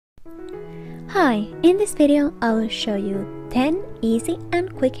Hi, in this video I will show you 10 easy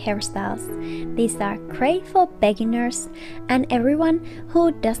and quick hairstyles. These are great for beginners and everyone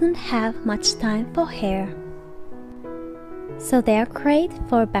who doesn't have much time for hair. So they are great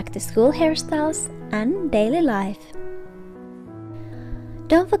for back to school hairstyles and daily life.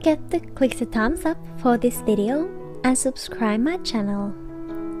 Don't forget to click the thumbs up for this video and subscribe my channel.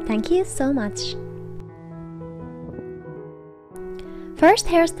 Thank you so much. First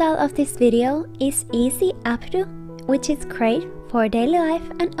hairstyle of this video is easy updo, which is great for daily life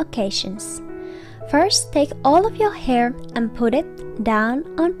and occasions. First, take all of your hair and put it down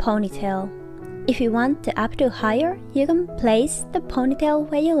on ponytail. If you want the updo higher, you can place the ponytail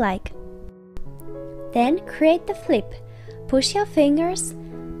where you like. Then create the flip. Push your fingers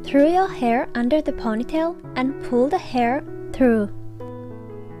through your hair under the ponytail and pull the hair through.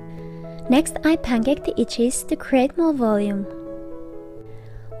 Next, I pancake the edges to create more volume.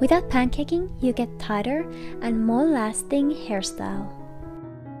 Without pancaking, you get tighter and more lasting hairstyle.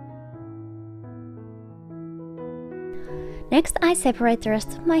 Next, I separate the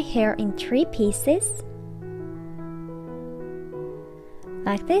rest of my hair in 3 pieces,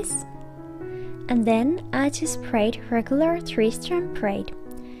 like this, and then I just braid regular 3-strand braid.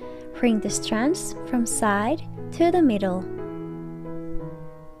 Bring the strands from side to the middle.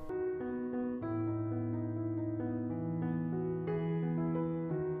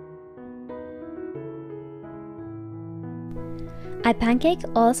 I pancake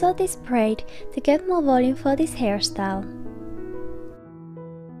also this braid to get more volume for this hairstyle.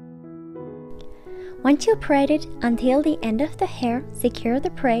 Once you braid it until the end of the hair, secure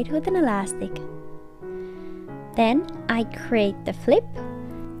the braid with an elastic. Then I create the flip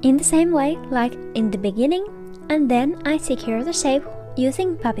in the same way like in the beginning, and then I secure the shape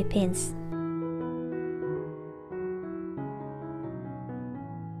using bobby pins.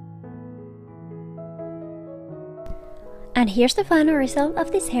 And here's the final result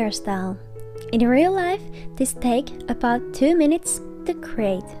of this hairstyle. In real life, this takes about 2 minutes to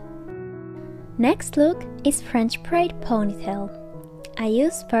create. Next look is French braid ponytail. I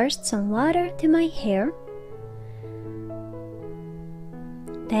use first some water to my hair.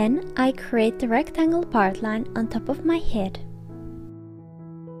 Then I create the rectangle part line on top of my head.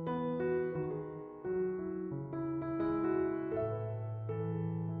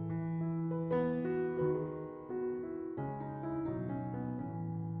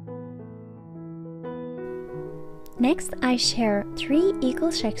 Next, I share 3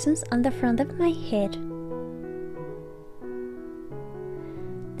 equal sections on the front of my head.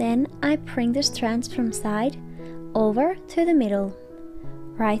 Then I bring the strands from side over to the middle,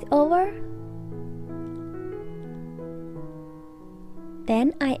 right over.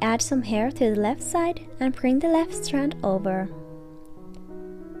 Then I add some hair to the left side and bring the left strand over.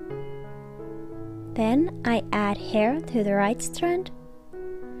 Then I add hair to the right strand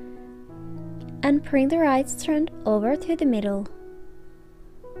and bring the right strand over to the middle.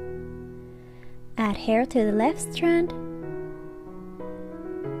 Add hair to the left strand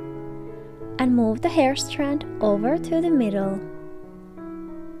and move the hair strand over to the middle.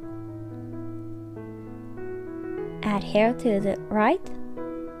 Add hair to the right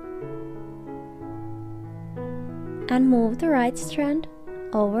and move the right strand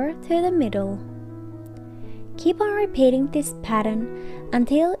over to the middle. Keep on repeating this pattern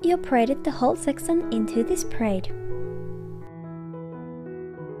until you braided the whole section into this braid.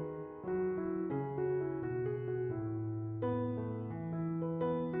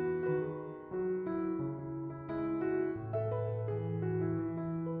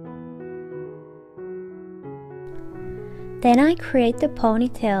 Then I create the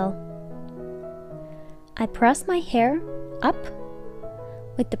ponytail. I brush my hair up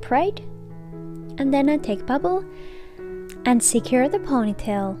with the braid, and then I take bubble and secure the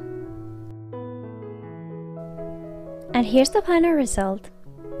ponytail. And here's the final result.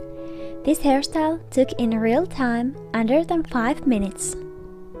 This hairstyle took in real time under than 5 minutes.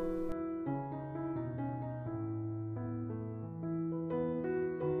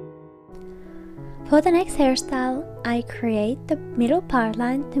 For the next hairstyle, I create the middle part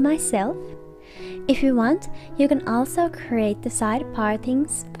line to myself. If you want, you can also create the side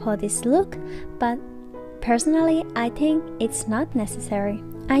partings for this look, but personally, I think it's not necessary.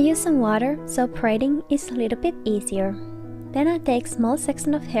 I use some water, so braiding is a little bit easier. Then I take small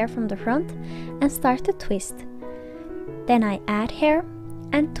section of hair from the front and start to twist. Then I add hair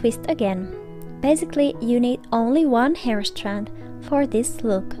and twist again. Basically, you need only 1 hair strand for this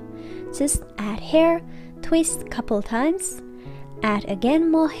look. Just add hair, twist couple times, add again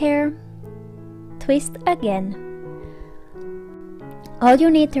more hair, twist again. All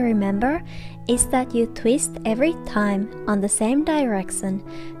you need to remember is that you twist every time on the same direction,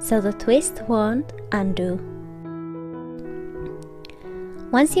 so the twist won't undo.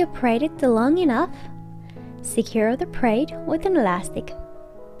 Once you've braided it long enough, secure the braid with an elastic.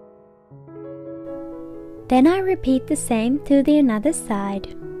 Then I repeat the same to the other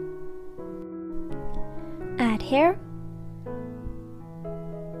side. Add hair,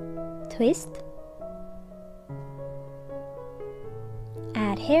 twist,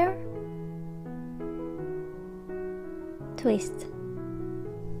 add hair, twist,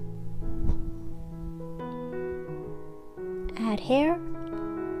 add hair,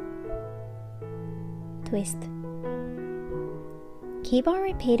 twist. Keep on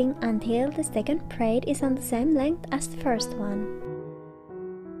repeating until the second braid is on the same length as the first one.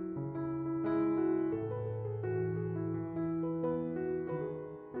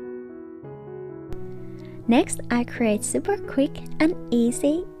 Next, I create super quick and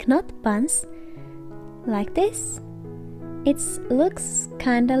easy knot buns like this. It looks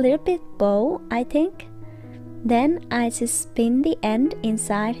kinda little bit bow, I think. Then I just spin the end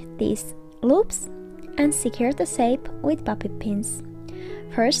inside these loops and secure the shape with bobby pins.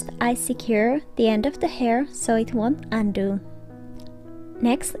 First, I secure the end of the hair so it won't undo.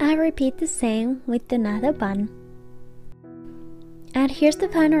 Next, I repeat the same with another bun. And here's the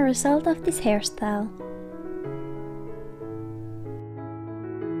final result of this hairstyle.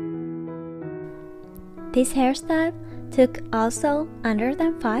 This hairstyle took also under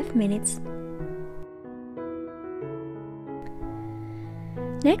than 5 minutes.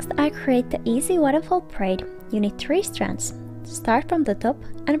 Next, I create the easy waterfall braid. You need 3 strands. Start from the top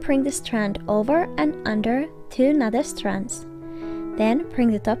and bring the strand over and under 2 another strands. Then bring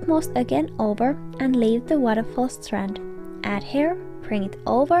the topmost again over and leave the waterfall strand. Add hair, bring it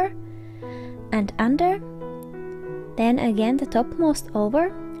over and under. Then again the topmost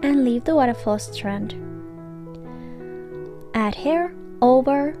over and leave the waterfall strand. Add hair,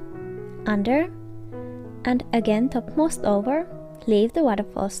 over, under, and again topmost over, leave the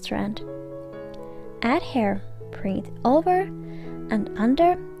waterfall strand. Add hair, bring it over and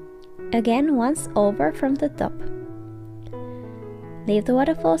under, again once over from the top. Leave the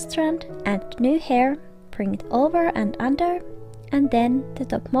waterfall strand, add new hair, bring it over and under, and then the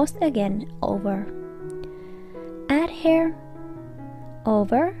topmost again over. Add hair,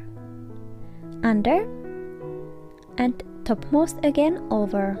 over, under, and topmost again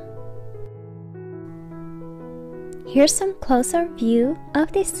over. Here's some closer view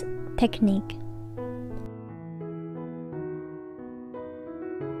of this technique.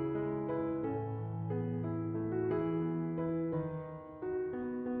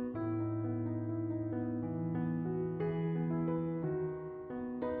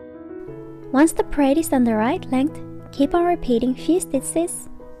 Once the braid is on the right length, keep on repeating few stitches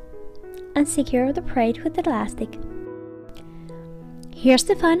and secure the braid with elastic. Here's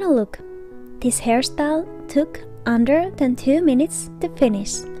the final look. This hairstyle took under than 2 minutes to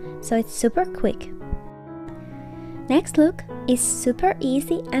finish, so it's super quick. Next look is super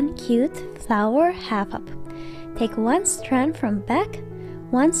easy and cute flower half up. Take 1 strand from back,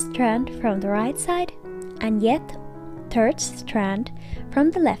 1 strand from the right side, and yet 3rd strand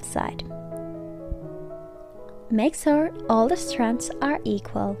from the left side. Make sure all the strands are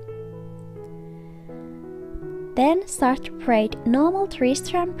equal. Then start to braid normal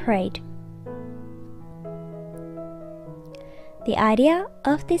 3-strand braid. The idea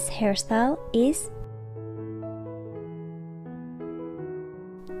of this hairstyle is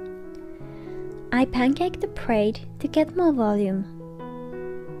I pancake the braid to get more volume.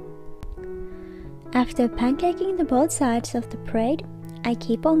 After pancaking the both sides of the braid, I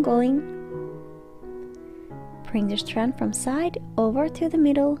keep on going. Bring the strand from side over to the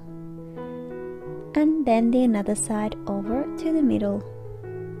middle, and then the another side over to the middle,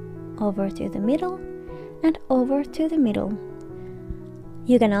 over to the middle, and over to the middle.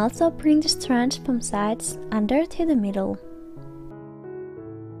 You can also bring the strands from sides under to the middle.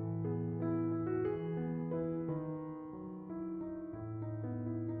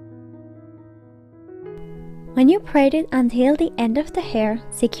 When you braid it until the end of the hair,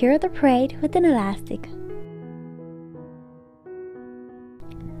 secure the braid with an elastic.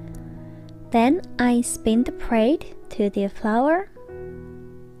 Then I spin the braid to the flower,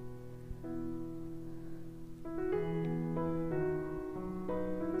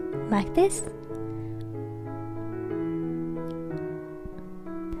 like this,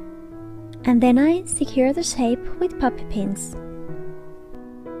 and then I secure the shape with puppy pins.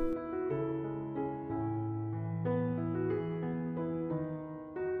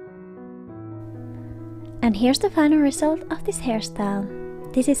 And here's the final result of this hairstyle.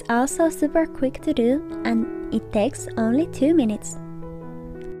 This is also super quick to do and it takes only 2 minutes.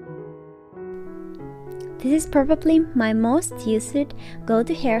 This is probably my most used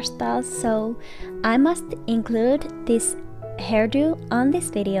go-to hairstyle, so I must include this hairdo on this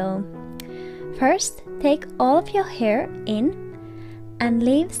video. First, take all of your hair in and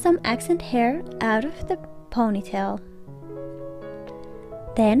leave some accent hair out of the ponytail.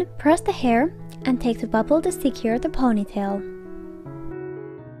 Then press the hair and take the bubble to secure the ponytail.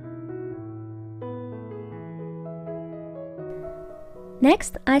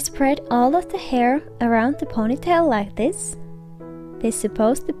 Next, I spread all of the hair around the ponytail like this. This is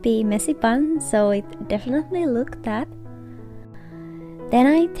supposed to be messy bun, so it definitely looked that. Then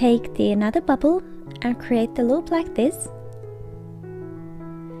I take another bubble and create the loop like this.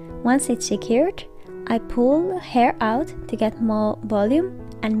 Once it's secured, I pull the hair out to get more volume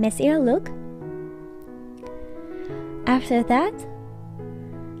and messier look. After that,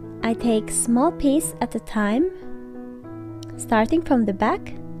 I take small piece at a time, starting from the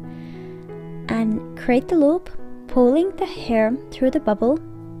back, and create the loop, pulling the hair through the bubble.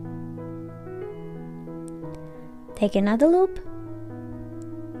 Take another loop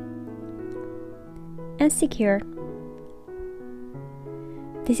and secure.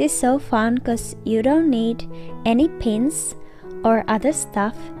 This is so fun because you don't need any pins or other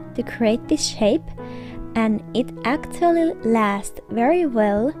stuff to create this shape, and it actually lasts very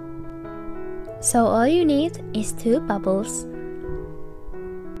well. So all you need is 2 bubbles.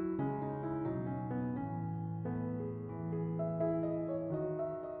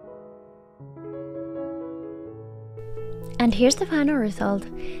 And here's the final result.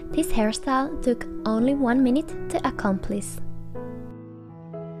 This hairstyle took only 1 minute to accomplish.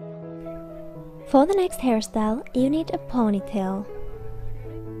 For the next hairstyle, you need a ponytail.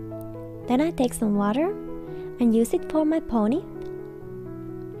 Then I take some water and use it for my pony.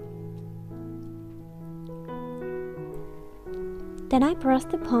 Then I brush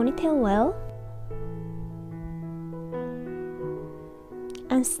the ponytail well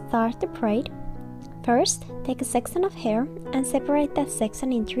and start the braid. First, take a section of hair and separate that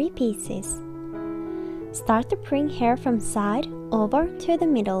section in 3 pieces. Start to bring hair from side over to the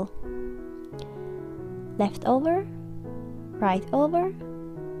middle. Left over, right over,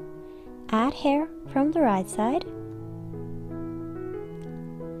 add hair from the right side,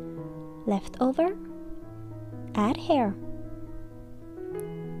 left over, add hair,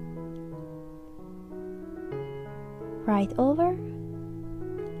 right over,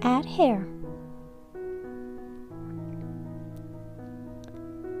 add hair,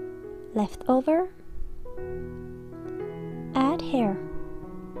 left over, add hair,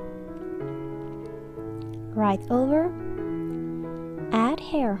 right over, add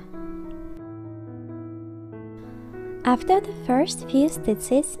hair. After the first few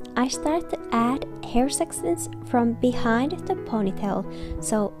stitches, I start to add hair sections from behind the ponytail,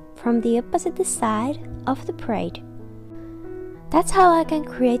 so from the opposite side of the braid. That's how I can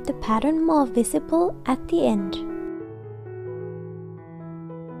create the pattern more visible at the end.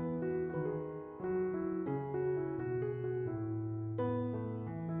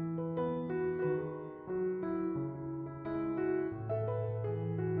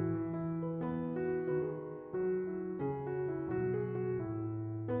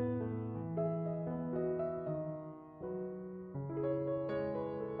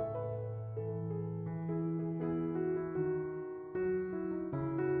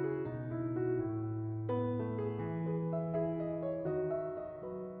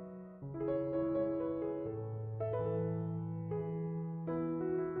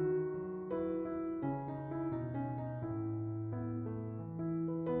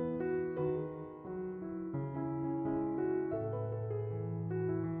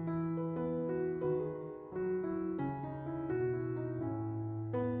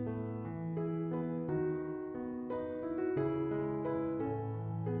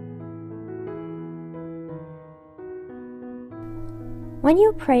 When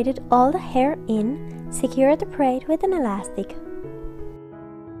you braided all the hair in, secure the braid with an elastic.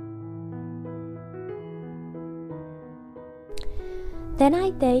 Then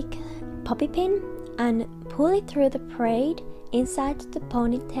I take bobby pin and pull it through the braid inside the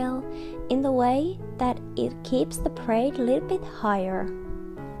ponytail in the way that it keeps the braid a little bit higher.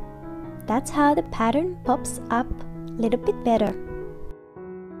 That's how the pattern pops up a little bit better.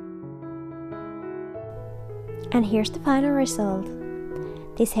 And here's the final result.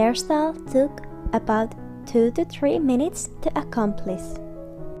 This hairstyle took about 2 to 3 minutes to accomplish.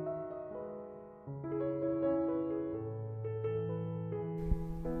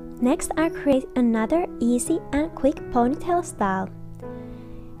 Next, I create another easy and quick ponytail style.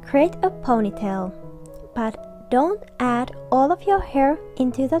 Create a ponytail, but don't add all of your hair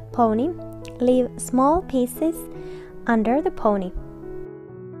into that pony. Leave small pieces under the pony.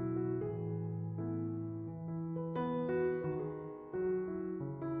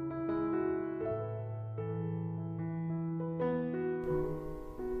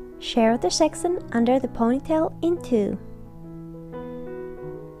 Share the section under the ponytail in two.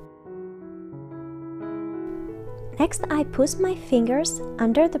 Next, I push my fingers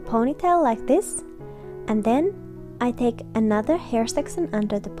under the ponytail like this, and then I take another hair section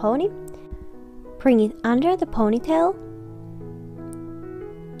under the pony, bring it under the ponytail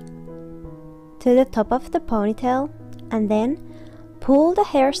to the top of the ponytail, and then pull the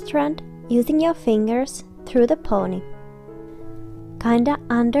hair strand using your fingers through the pony, kinda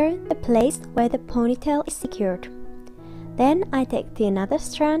under the place where the ponytail is secured. Then I take the another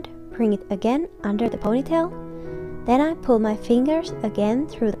strand, bring it again under the ponytail. Then I pull my fingers again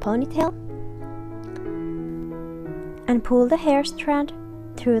through the ponytail and pull the hair strand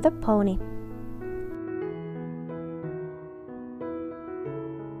through the pony.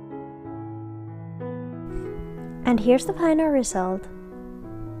 And here's the final result.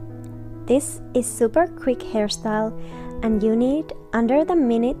 This is super quick hairstyle and you need under the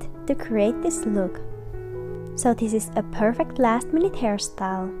minute to create this look. So this is a perfect last minute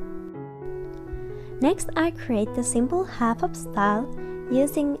hairstyle. Next, I create the simple half-up style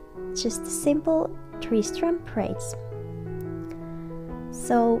using just simple 3-strand braids.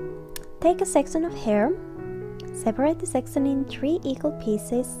 So, take a section of hair, separate the section in 3 equal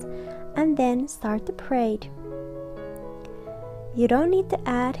pieces, and then start the braid. You don't need to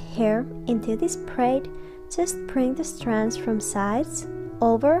add hair into this braid, just bring the strands from sides,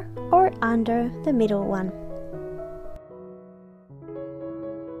 over or under the middle one.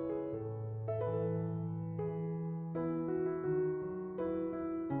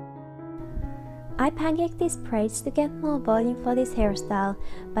 I pancake these braids to get more volume for this hairstyle,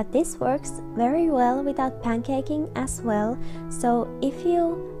 but this works very well without pancaking as well, so if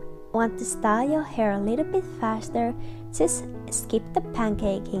you want to style your hair a little bit faster, just skip the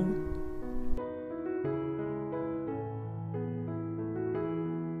pancaking.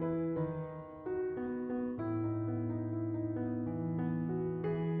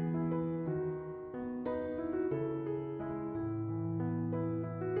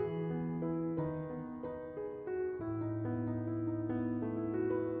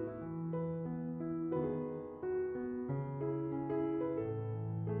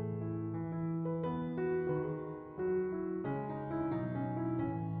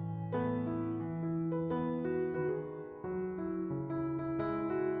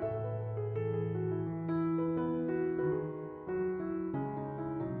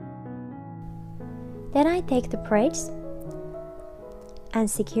 Then I take the braids and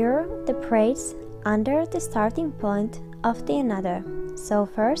secure the braids under the starting point of the another. So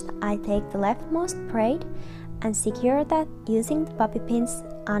first I take the leftmost braid and secure that using the bobby pins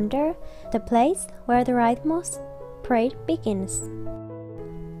under the place where the rightmost braid begins.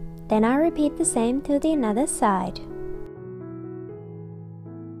 Then I repeat the same to the another side.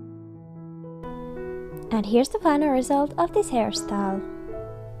 And here's the final result of this hairstyle.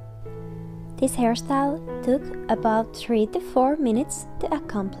 This hairstyle took about 3 to 4 minutes to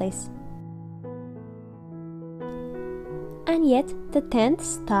accomplish. And yet the 10th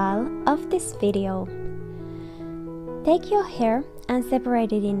style of this video. Take your hair and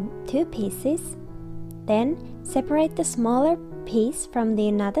separate it in 2 pieces. Then separate the smaller piece from the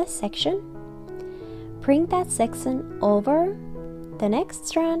another section. Bring that section over the next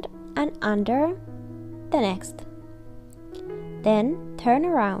strand and under the next. Then turn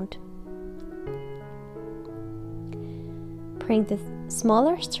around. Bring the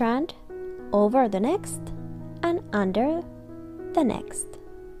smaller strand over the next and under the next.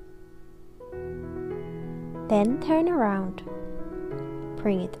 Then turn around.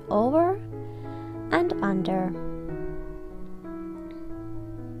 Bring it over and under.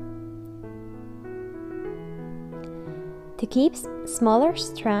 To keep smaller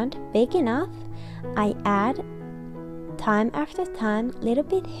strand big enough, I add time after time little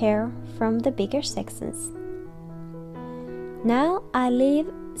bit hair from the bigger sections. Now I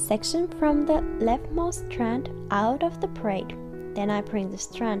leave section from the leftmost strand out of the braid. Then I bring the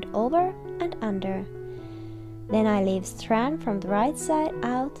strand over and under. Then I leave strand from the right side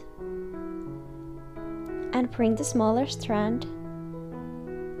out and bring the smaller strand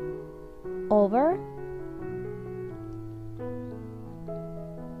over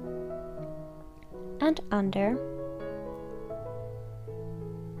and under.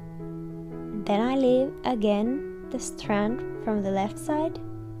 Then I leave again the strand from the left side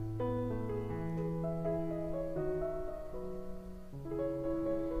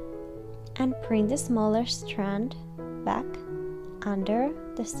and bring the smaller strand back under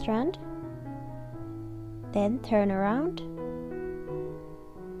the strand. Then turn around,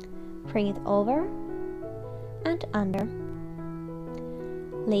 bring it over and under.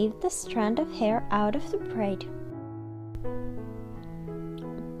 Leave the strand of hair out of the braid.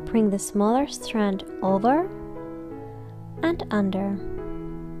 Bring the smaller strand over and under.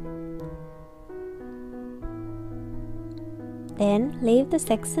 Then leave the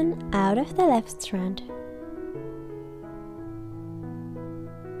section out of the left strand.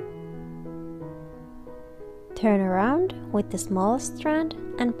 Turn around with the small strand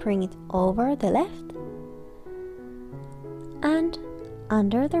and bring it over the left and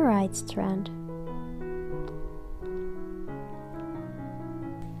under the right strand.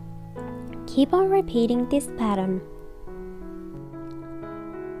 Keep on repeating this pattern.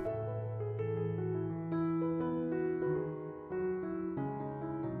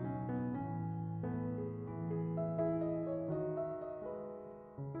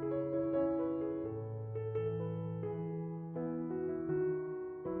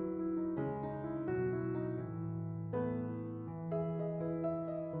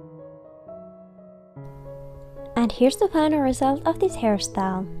 And here's the final result of this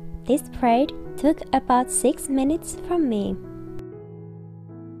hairstyle. This braid took about 6 minutes from me.